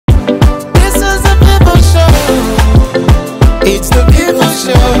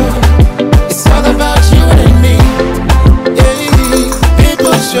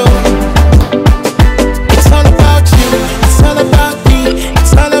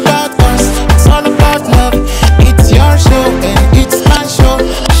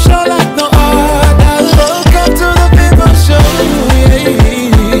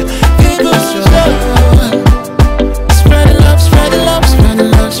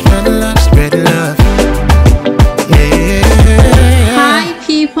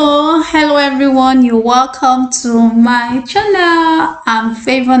welcome to my channel. I'm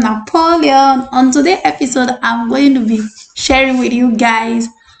Favor Napoleon. On today's episode, I'm going to be sharing with you guys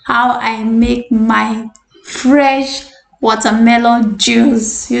how I make my fresh watermelon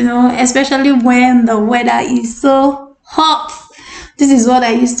juice, especially when the weather is so hot. This is what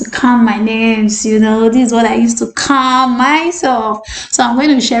I used to calm my nerves, this is what I used to calm myself. So I'm going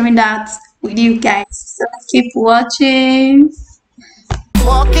to be sharing that with you guys. So keep watching.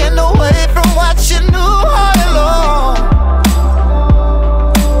 Walking away from what you knew all along.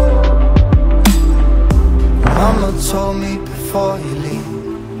 Mama told me before you leave,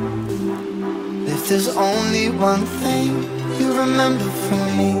 if there's only one thing you remember from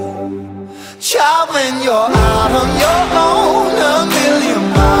me, child, when you're out on your own, a million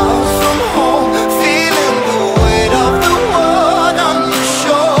miles from home, feeling the weight of the world on your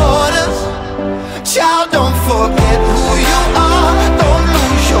shoulders, child, don't forget who you are. Don't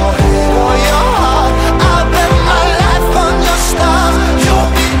lose your head or your heart. I'll bet my life on your stars.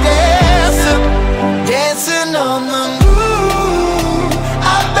 You'll be dancing, dancing on the moon.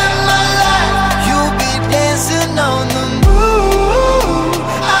 I'll bet my life you'll be dancing on the moon.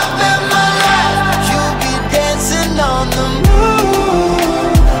 I'll bet my life you'll be dancing on the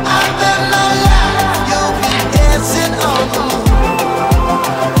moon. I'll bet my life you'll be dancing on the moon.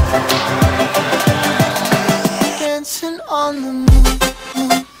 Dancing on the moon.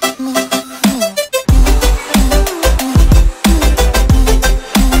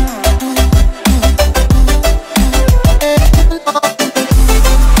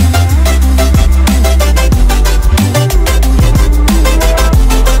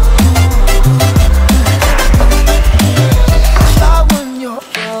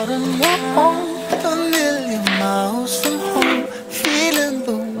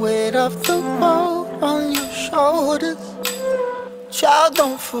 Child,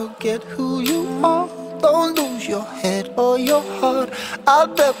 don't forget who you are. Don't lose your head or your heart. I'll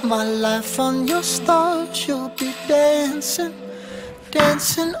bet my life on your stars. You'll be dancing,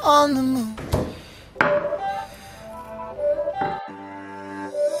 dancing on the moon.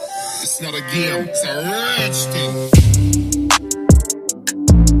 It's not a game, it's a rich thing.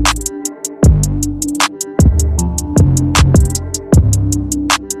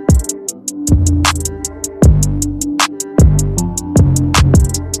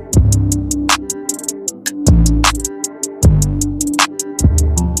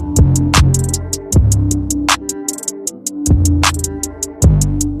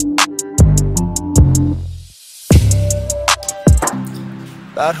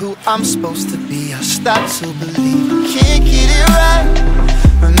 About who I'm supposed to be, I start to believe I can't get it right.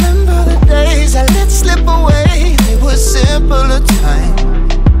 Remember the days I let slip away, they were simpler times.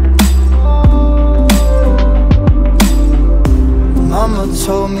 Mama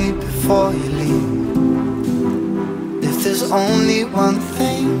told me before you leave, if there's only one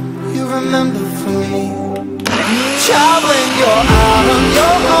thing you remember from me, child, when you're out on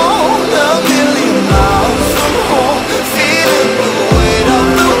your own, a million miles from home, feeling the weight of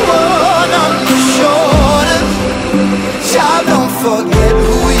the world on your shoulders, child, don't forget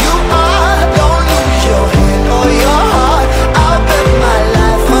who you are. Don't lose your head or your heart. I'll bet my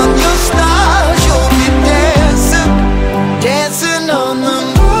life on your stars. You'll be dancing, dancing on the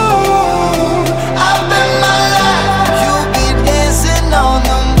moon. I'll bet my life you'll be dancing on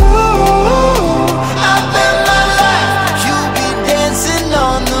the moon. I'll bet my life you'll be dancing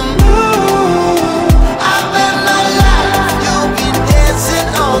on the moon. I'll bet my life you'll be dancing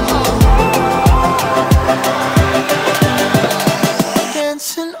on the moon.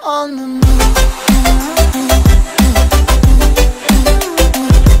 Dancing on the moon.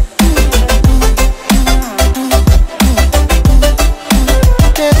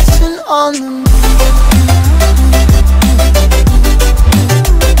 Dancing on the moon.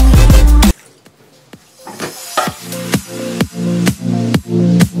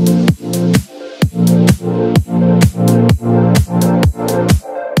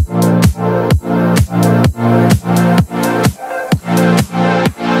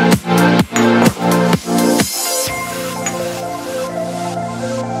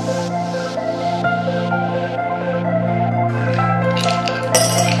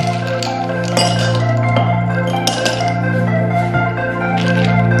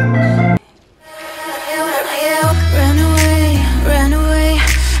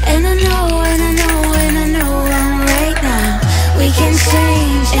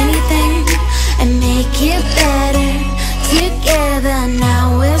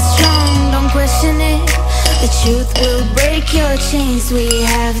 truth will break your chains. We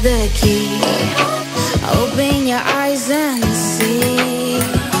have the key. Open your eyes and see.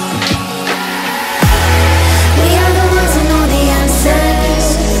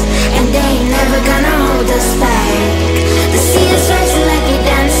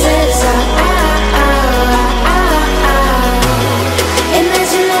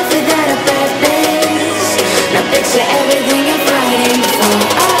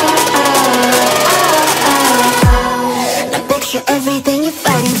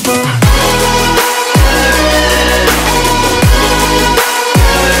 for.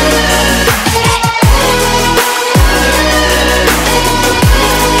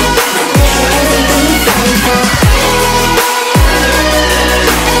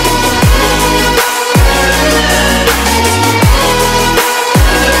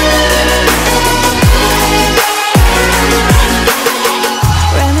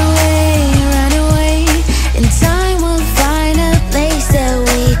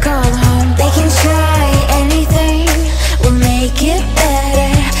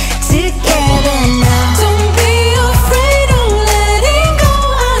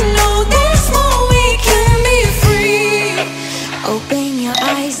 Open your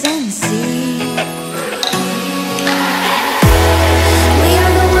eyes and see. We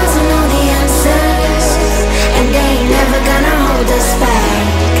are the ones who know the answers, and they ain't never gonna hold us back.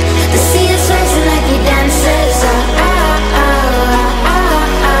 The sea is rising like we dancers. Oh, oh, oh,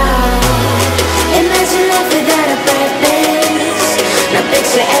 oh, oh. Imagine life without a purpose. Now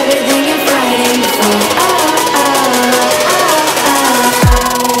picture everything you're fighting for. Oh, oh, oh, oh,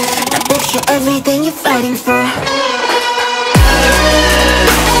 oh. Now picture everything you're fighting for.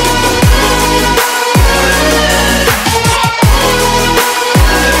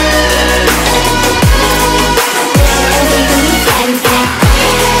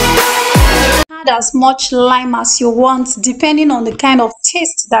 Add as much lime as you want, depending on the kind of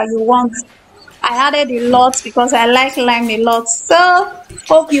taste that you want. I added a lot because I like lime a lot. So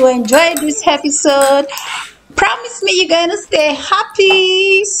hope you enjoyed this episode. Promise me you're gonna stay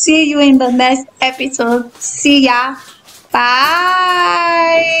happy. See you in the next episode. See ya.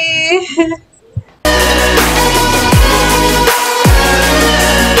 Bye.